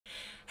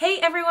Hey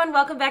everyone,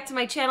 welcome back to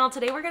my channel.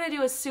 Today we're going to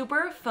do a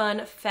super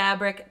fun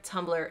fabric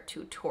tumbler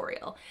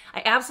tutorial.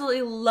 I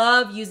absolutely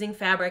love using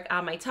fabric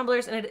on my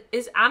tumblers, and it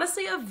is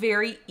honestly a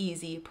very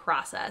easy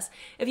process.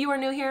 If you are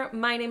new here,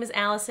 my name is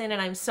Allison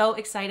and I'm so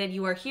excited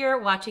you are here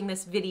watching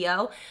this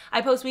video.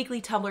 I post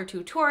weekly tumbler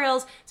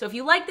tutorials, so if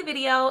you like the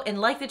video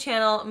and like the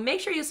channel, make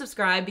sure you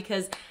subscribe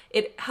because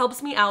it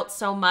helps me out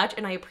so much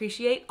and I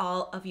appreciate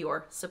all of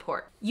your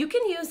support. You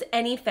can use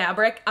any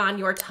fabric on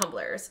your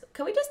tumblers.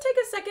 Can we just take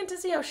a second to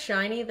see how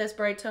shiny this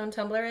Brite Tone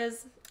Tumbler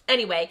is?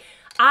 Anyway,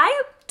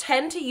 I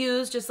tend to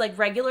use just like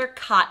regular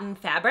cotton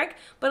fabric,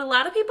 but a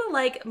lot of people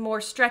like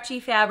more stretchy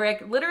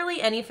fabric.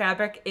 Literally any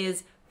fabric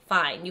is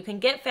fine. You can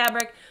get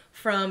fabric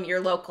from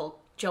your local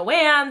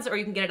Joann's, or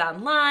you can get it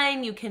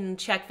online. You can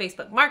check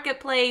Facebook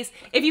Marketplace.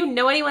 If you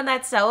know anyone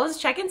that sews,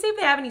 check and see if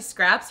they have any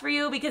scraps for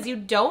you, because you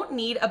don't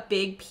need a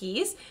big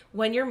piece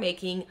when you're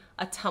making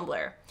a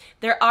tumbler.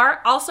 There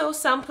are also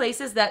some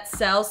places that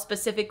sell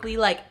specifically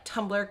like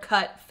tumbler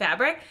cut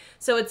fabric,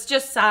 so it's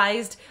just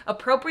sized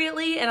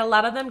appropriately, and a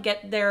lot of them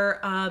get their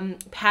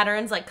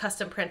patterns like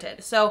custom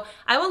printed. So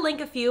I will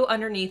link a few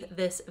underneath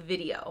this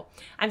video.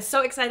 I'm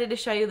so excited to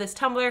show you this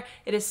tumbler.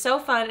 It is so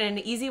fun and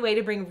an easy way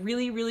to bring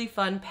really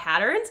fun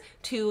patterns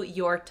to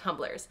your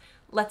tumblers.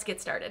 Let's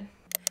get started.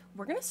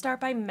 We're gonna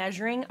start by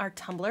measuring our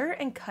tumbler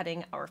and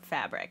cutting our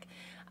fabric.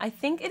 I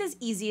think it is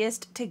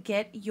easiest to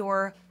get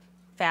your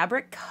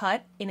fabric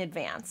cut in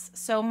advance.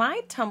 So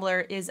my tumbler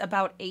is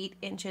about 8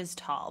 inches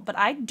tall, but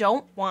I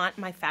don't want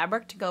my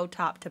fabric to go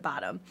top to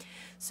bottom.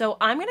 So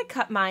I'm gonna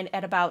cut mine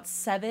at about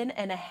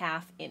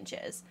 7.5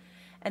 inches.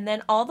 And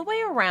then all the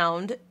way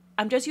around,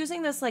 I'm just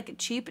using this like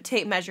cheap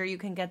tape measure. You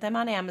can get them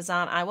on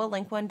Amazon. I will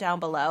link one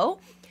down below.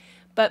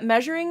 But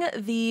measuring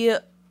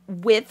the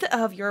width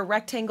of your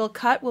rectangle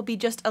cut will be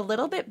just a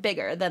little bit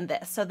bigger than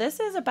this. So this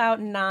is about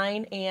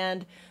 9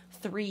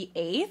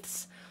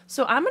 3/8.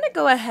 So I'm gonna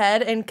go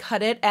ahead and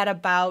cut it at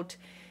about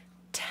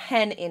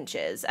 10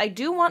 inches. I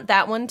do want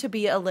that one to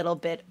be a little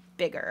bit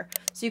bigger.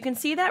 So you can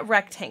see that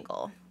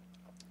rectangle.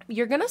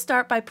 You're gonna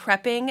start by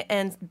prepping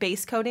and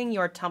base coating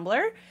your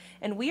tumbler,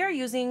 and we are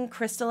using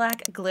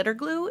CrystaLac glitter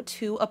glue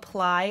to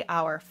apply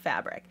our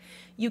fabric.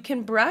 You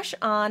can brush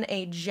on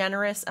a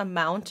generous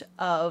amount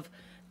of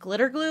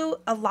glitter glue.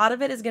 A lot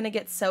of it is going to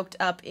get soaked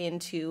up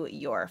into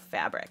your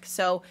fabric,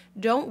 so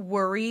don't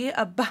worry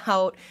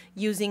about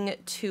using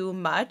too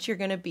much. You're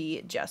going to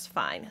be just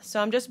fine. So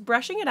I'm just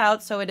brushing it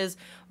out so it is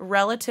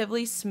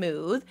relatively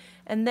smooth,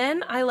 and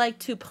then I like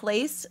to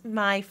place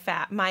my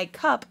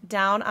cup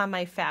down on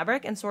my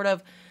fabric and sort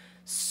of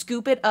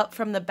scoop it up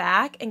from the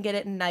back and get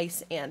it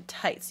nice and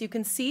tight. So you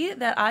can see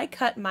that I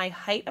cut my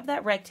height of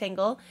that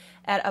rectangle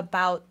at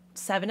about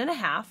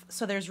 7.5,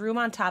 so there's room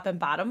on top and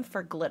bottom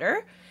for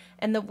glitter.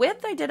 And the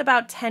width I did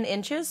about 10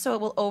 inches, so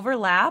it will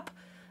overlap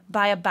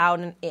by about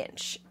 1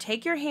 inch.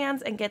 Take your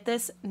hands and get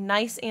this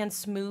nice and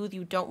smooth.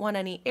 You don't want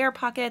any air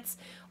pockets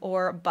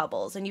or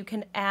bubbles. And you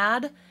can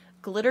add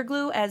glitter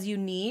glue as you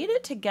need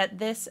to get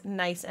this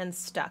nice and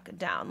stuck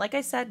down. Like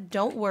I said,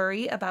 don't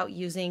worry about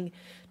using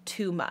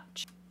too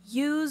much.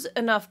 Use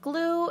enough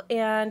glue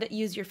and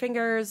use your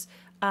fingers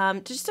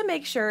just to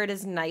make sure it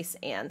is nice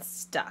and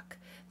stuck.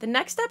 The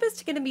next step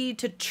is going to be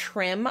to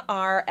trim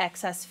our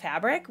excess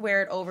fabric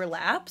where it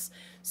overlaps.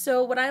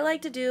 So what I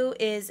like to do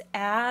is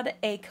add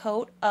a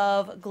coat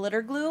of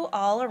glitter glue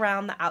all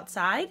around the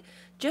outside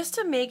just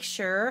to make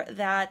sure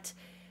that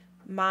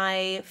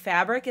my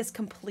fabric is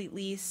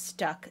completely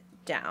stuck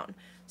down.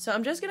 So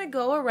I'm just going to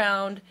go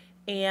around,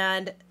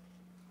 and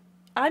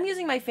I'm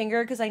using my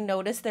finger because I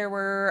noticed there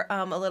were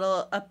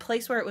a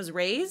place where it was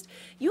raised.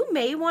 You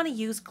may want to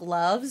use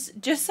gloves,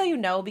 just so you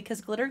know, because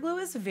glitter glue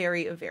is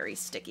very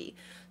sticky.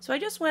 So I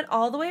just went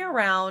all the way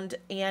around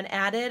and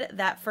added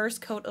that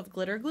first coat of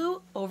glitter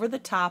glue over the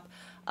top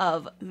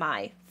of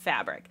my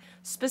fabric.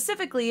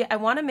 Specifically, I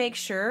want to make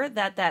sure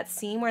that that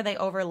seam where they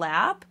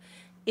overlap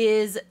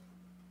is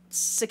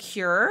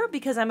secure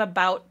because I'm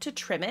about to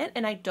trim it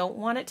and I don't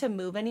want it to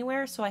move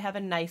anywhere, so I have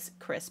a nice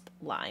crisp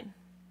line.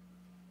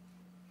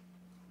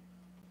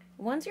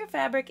 Once your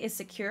fabric is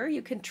secure,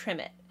 you can trim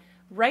it.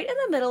 Right in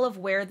the middle of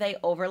where they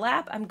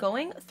overlap, I'm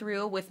going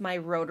through with my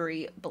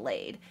rotary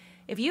blade.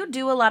 If you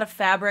do a lot of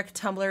fabric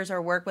tumblers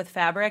or work with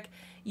fabric,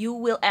 you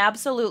will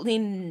absolutely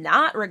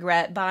not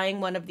regret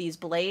buying one of these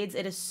blades.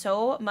 It is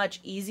so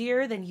much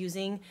easier than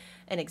using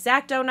an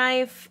X-Acto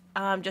knife.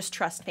 Just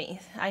trust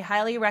me. I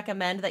highly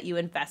recommend that you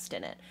invest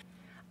in it.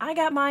 I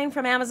got mine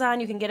from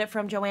Amazon. You can get it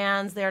from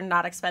Joann's. They're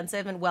not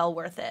expensive and well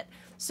worth it.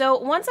 So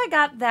once I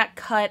got that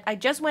cut, I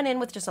just went in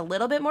with just a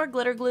little bit more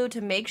glitter glue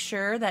to make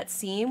sure that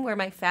seam where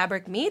my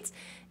fabric meets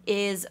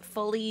is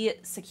fully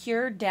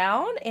secured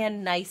down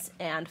and nice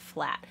and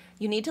flat.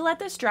 You need to let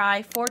this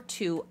dry for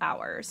 2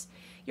 hours.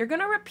 You're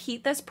going to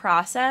repeat this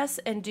process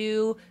and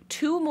do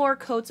 2 more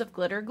coats of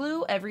glitter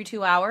glue every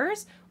 2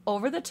 hours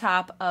over the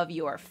top of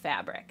your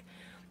fabric.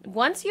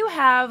 Once you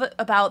have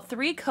about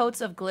 3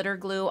 coats of glitter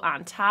glue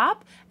on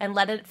top and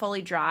let it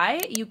fully dry,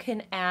 you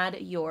can add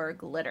your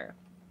glitter.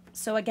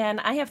 So again,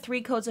 I have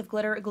 3 coats of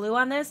glitter glue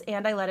on this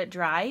and I let it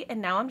dry,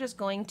 and now I'm just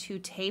going to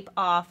tape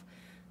off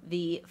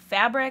the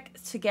fabric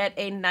to get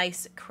a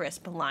nice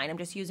crisp line. I'm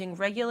just using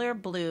regular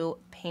blue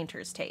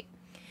painter's tape.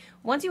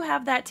 Once you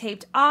have that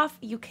taped off,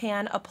 you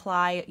can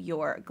apply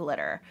your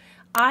glitter.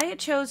 I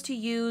chose to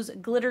use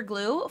glitter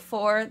glue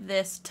for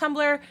this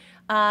tumbler.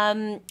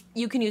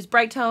 You can use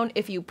Brite Tone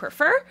if you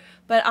prefer,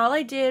 but all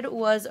I did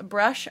was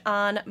brush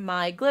on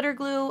my glitter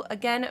glue.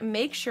 Again,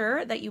 make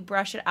sure that you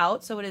brush it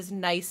out so it is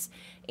nice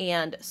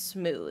and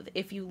smooth.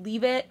 If you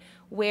leave it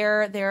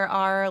where there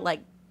are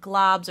like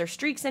globs or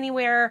streaks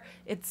anywhere,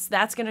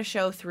 that's gonna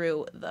show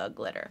through the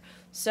glitter.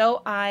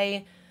 So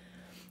I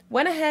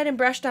went ahead and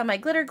brushed on my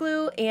glitter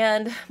glue,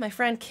 and my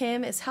friend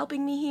Kim is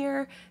helping me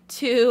here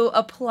to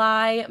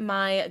apply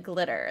my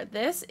glitter.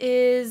 This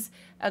is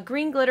a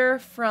green glitter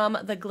from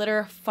the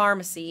Glitter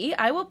Pharmacy.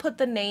 I will put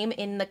the name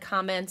in the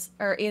comments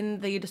or in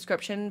the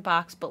description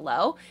box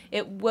below.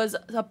 It was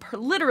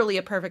literally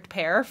a perfect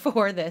pair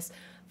for this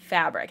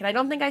fabric. And I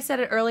don't think I said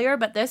it earlier,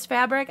 but this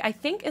fabric I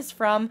think is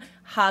from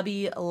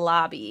Hobby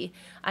Lobby.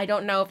 I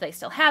don't know if they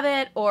still have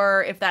it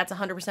or if that's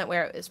 100%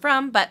 where it is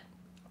from, but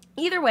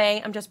either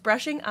way, I'm just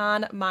brushing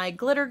on my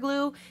glitter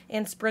glue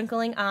and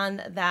sprinkling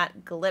on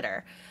that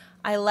glitter.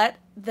 I let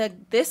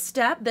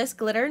this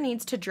glitter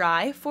needs to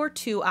dry for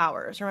 2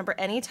 hours. Remember,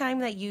 anytime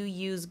that you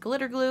use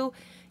glitter glue,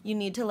 you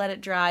need to let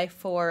it dry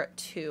for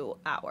 2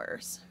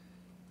 hours.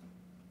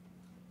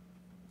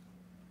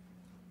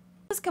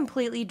 It's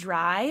completely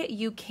dry,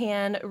 you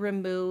can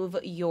remove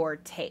your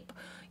tape.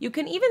 You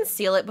can even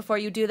seal it before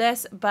you do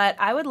this, but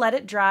I would let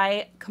it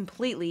dry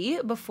completely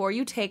before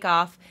you take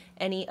off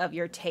any of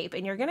your tape,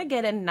 and you're gonna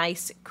get a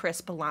nice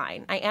crisp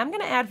line. I am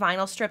gonna add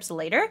vinyl strips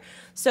later,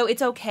 so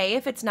it's okay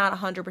if it's not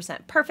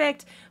 100%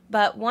 perfect,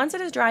 but once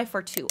it is dry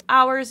for 2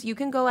 hours, you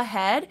can go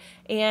ahead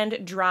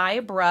and dry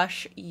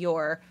brush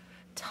your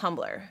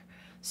tumbler.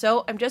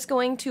 So I'm just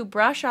going to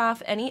brush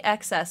off any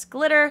excess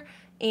glitter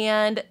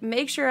and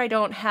make sure I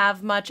don't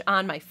have much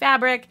on my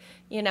fabric.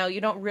 You know,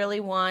 you don't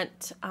really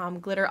want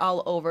glitter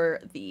all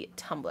over the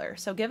tumbler.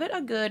 So give it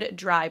a good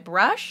dry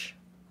brush.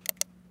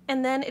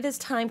 And then it is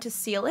time to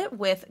seal it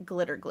with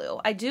glitter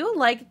glue. I do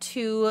like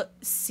to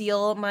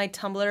seal my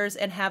tumblers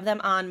and have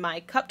them on my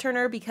cup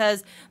turner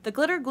because the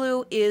glitter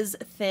glue is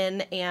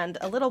thin and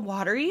a little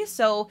watery,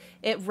 so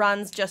it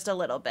runs just a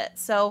little bit.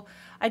 So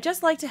I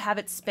just like to have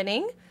it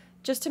spinning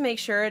just to make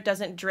sure it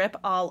doesn't drip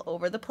all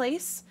over the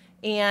place,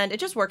 and it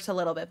just works a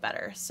little bit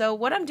better. So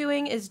what I'm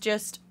doing is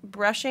just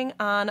brushing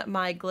on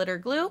my glitter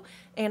glue,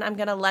 and I'm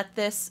gonna let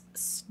this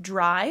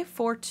dry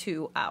for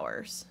 2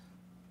 hours.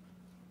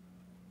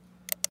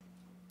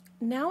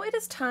 Now it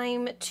is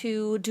time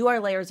to do our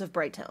layers of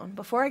Brite Tone.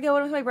 Before I go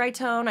in with my Brite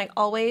Tone, I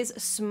always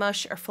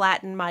smush or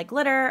flatten my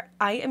glitter.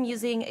 I am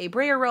using a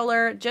brayer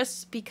roller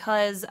just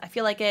because I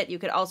feel like it. You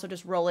could also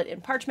just roll it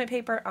in parchment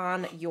paper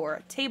on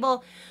your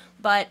table,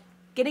 but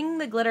getting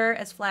the glitter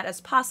as flat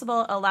as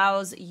possible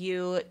allows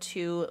you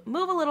to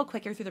move a little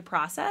quicker through the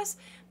process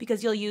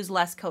because you'll use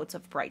less coats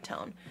of Brite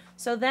Tone.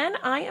 So then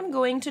I am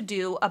going to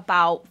do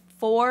about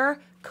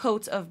 4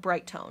 coats of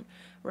Brite Tone,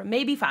 or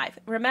maybe 5.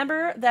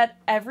 Remember that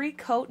every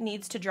coat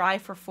needs to dry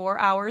for 4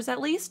 hours at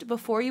least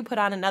before you put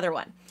on another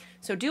one.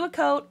 So do a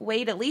coat,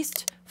 wait at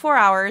least 4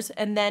 hours,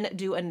 and then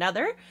do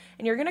another,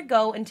 and you're gonna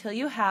go until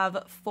you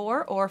have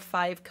 4 or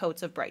 5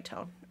 coats of Brite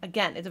Tone.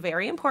 Again, it's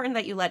very important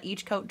that you let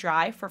each coat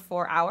dry for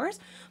 4 hours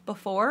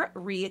before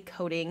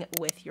re-coating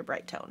with your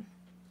Brite Tone.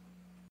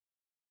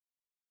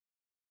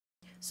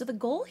 So the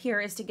goal here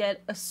is to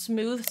get a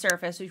smooth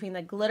surface between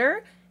the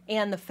glitter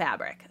and the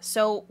fabric.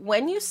 So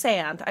when you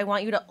sand, I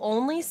want you to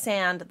only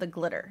sand the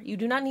glitter. You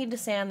do not need to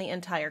sand the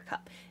entire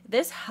cup.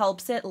 This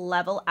helps it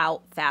level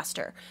out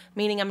faster,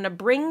 meaning I'm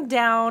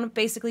gonna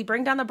basically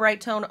bring down the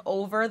Brite Tone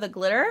over the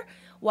glitter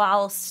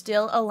while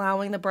still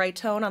allowing the Brite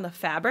Tone on the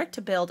fabric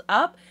to build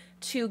up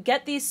to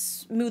get these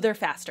smoother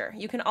faster.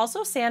 You can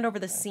also sand over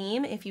the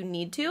seam if you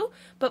need to,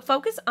 but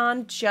focus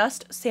on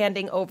just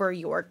sanding over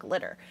your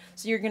glitter.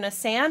 So you're gonna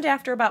sand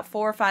after about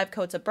 4 or 5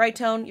 coats of Brite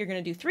Tone. You're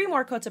gonna do 3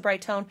 more coats of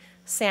Brite Tone,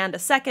 sand a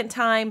second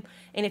time,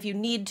 and if you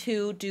need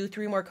to, do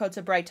 3 more coats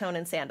of Brite Tone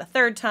and sand a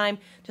third time.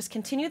 Just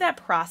continue that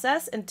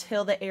process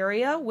until the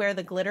area where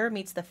the glitter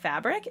meets the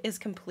fabric is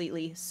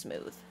completely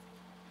smooth.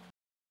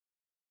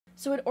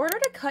 So in order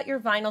to cut your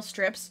vinyl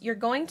strips, you're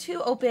going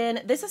to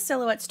open, this is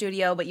Silhouette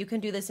Studio, but you can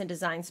do this in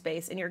Design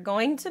Space, and you're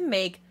going to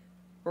make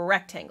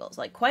rectangles,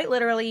 like quite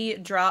literally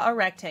draw a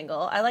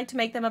rectangle. I like to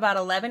make them about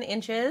 11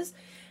 inches,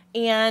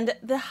 and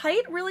the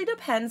height really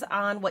depends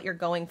on what you're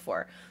going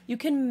for. You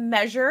can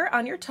measure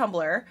on your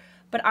tumbler,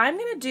 but I'm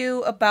gonna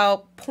do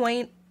about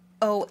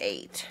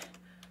 0.08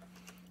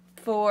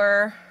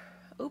 for,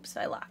 oops,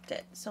 I locked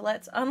it. So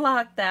let's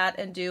unlock that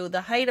and do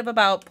the height of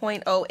about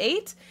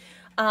 0.08.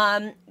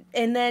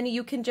 And then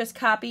you can just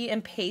copy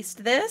and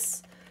paste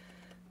this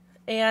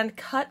and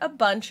cut a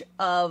bunch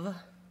of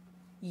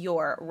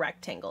your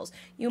rectangles.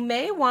 You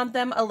may want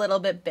them a little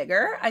bit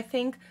bigger. I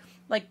think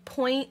like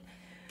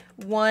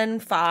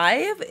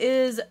 0.15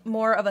 is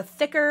more of a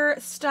thicker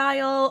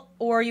style,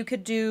 or you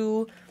could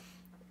do,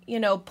 you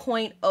know,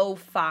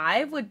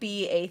 0.05 would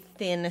be a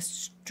thin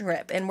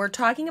strip. And we're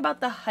talking about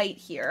the height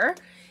here.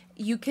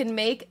 You can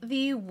make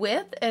the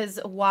width as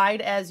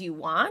wide as you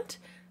want.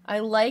 I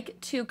like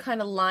to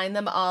kind of line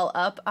them all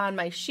up on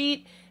my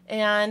sheet,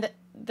 and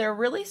they're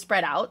really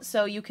spread out,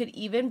 so you could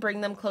even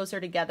bring them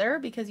closer together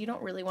because you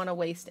don't really want to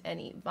waste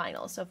any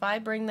vinyl. So if I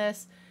bring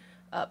this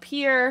up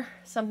here,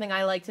 something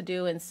I like to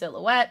do in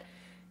silhouette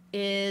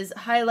is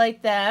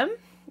highlight them,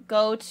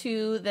 go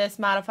to this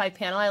modify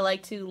panel. I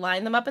like to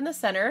line them up in the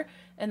center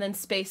and then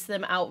space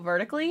them out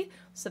vertically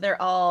so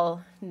they're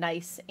all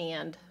nice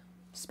and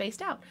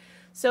spaced out.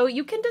 So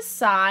you can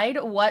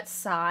decide what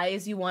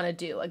size you want to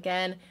do.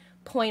 Again,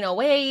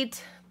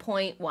 0.08,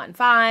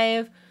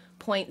 0.15,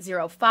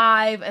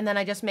 0.05, and then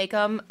I just make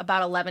them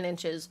about 11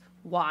 inches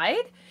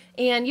wide.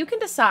 And you can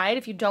decide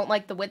if you don't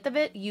like the width of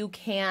it, you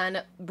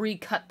can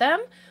recut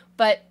them,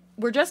 but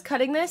we're just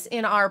cutting this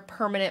in our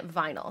permanent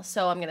vinyl.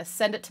 So I'm going to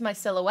send it to my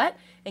silhouette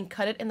and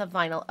cut it in the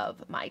vinyl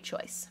of my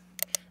choice.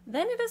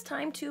 Then it is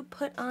time to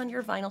put on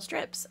your vinyl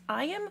strips.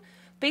 I am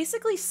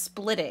basically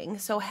splitting,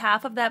 so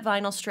half of that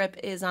vinyl strip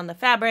is on the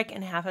fabric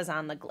and half is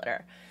on the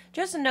glitter.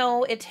 Just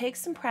know it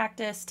takes some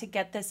practice to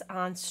get this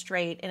on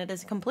straight, and it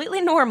is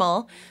completely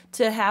normal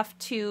to have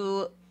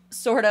to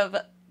sort of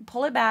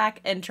pull it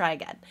back and try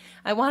again.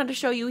 I wanted to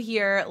show you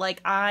here,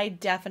 like I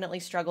definitely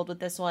struggled with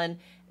this one,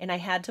 and I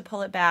had to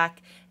pull it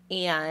back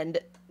and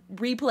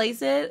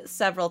replace it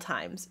several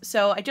times.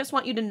 So I just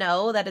want you to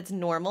know that it's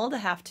normal to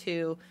have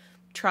to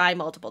try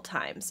multiple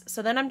times.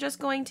 So then I'm just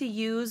going to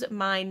use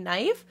my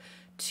knife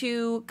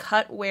to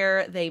cut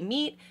where they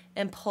meet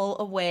and pull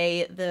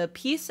away the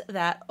piece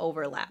that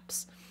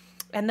overlaps.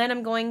 And then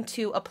I'm going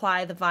to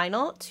apply the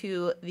vinyl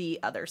to the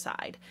other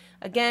side.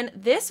 Again,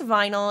 this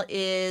vinyl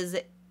is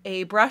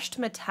a brushed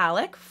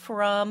metallic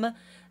from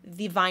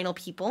the Vinyl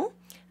People.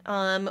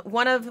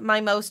 One of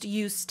my most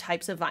used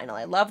types of vinyl.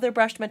 I love their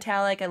brushed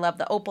metallic. I love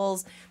the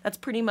opals. That's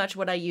pretty much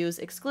what I use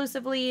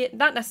exclusively,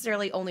 not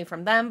necessarily only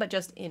from them, but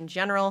just in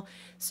general.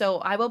 So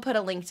I will put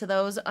a link to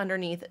those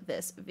underneath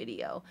this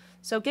video.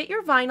 So get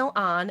your vinyl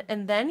on,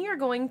 and then you're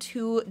going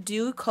to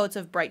do coats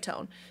of Brite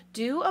Tone.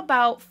 Do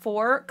about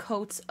 4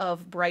 coats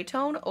of Brite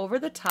Tone over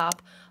the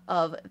top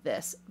of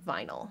this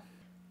vinyl.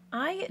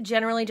 I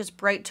generally just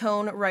Brite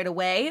Tone right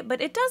away, but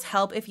it does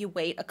help if you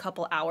wait a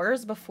couple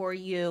hours before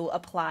you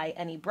apply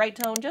any Brite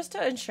Tone, just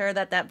to ensure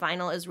that that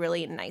vinyl is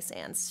really nice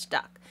and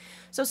stuck.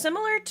 So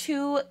similar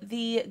to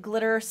the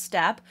glitter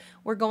step,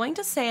 we're going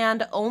to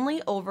sand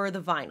only over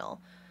the vinyl.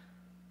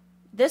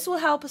 This will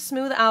help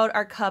smooth out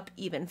our cup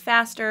even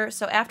faster.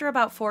 So after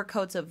about 4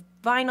 coats of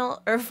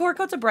vinyl, or 4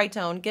 coats of Brite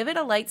Tone, give it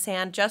a light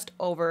sand just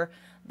over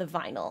the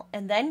vinyl,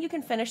 and then you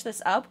can finish this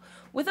up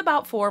with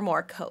about 4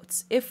 more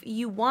coats. If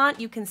you want,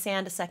 you can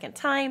sand a second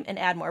time and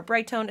add more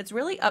Brite Tone. It's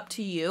really up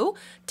to you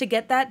to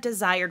get that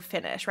desired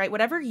finish, right?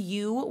 Whatever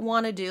you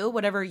want to do,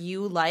 whatever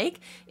you like,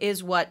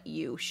 is what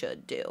you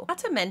should do. Not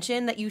to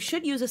mention that you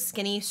should use a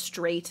skinny,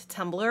 straight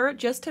tumbler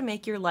just to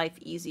make your life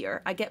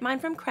easier. I get mine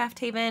from Craft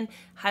Haven,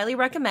 highly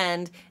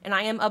recommend, and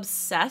I am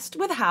obsessed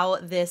with how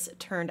this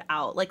turned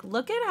out. Like,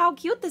 look at how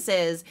cute this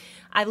is.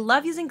 I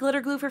love using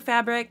glitter glue for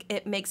fabric.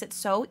 It makes it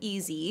so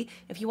easy.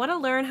 If you want to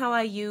learn how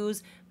I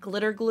use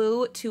glitter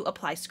glue to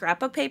apply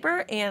scrapbook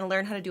paper and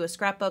learn how to do a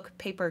scrapbook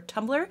paper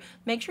tumbler,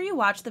 make sure you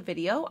watch the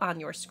video on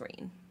your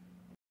screen.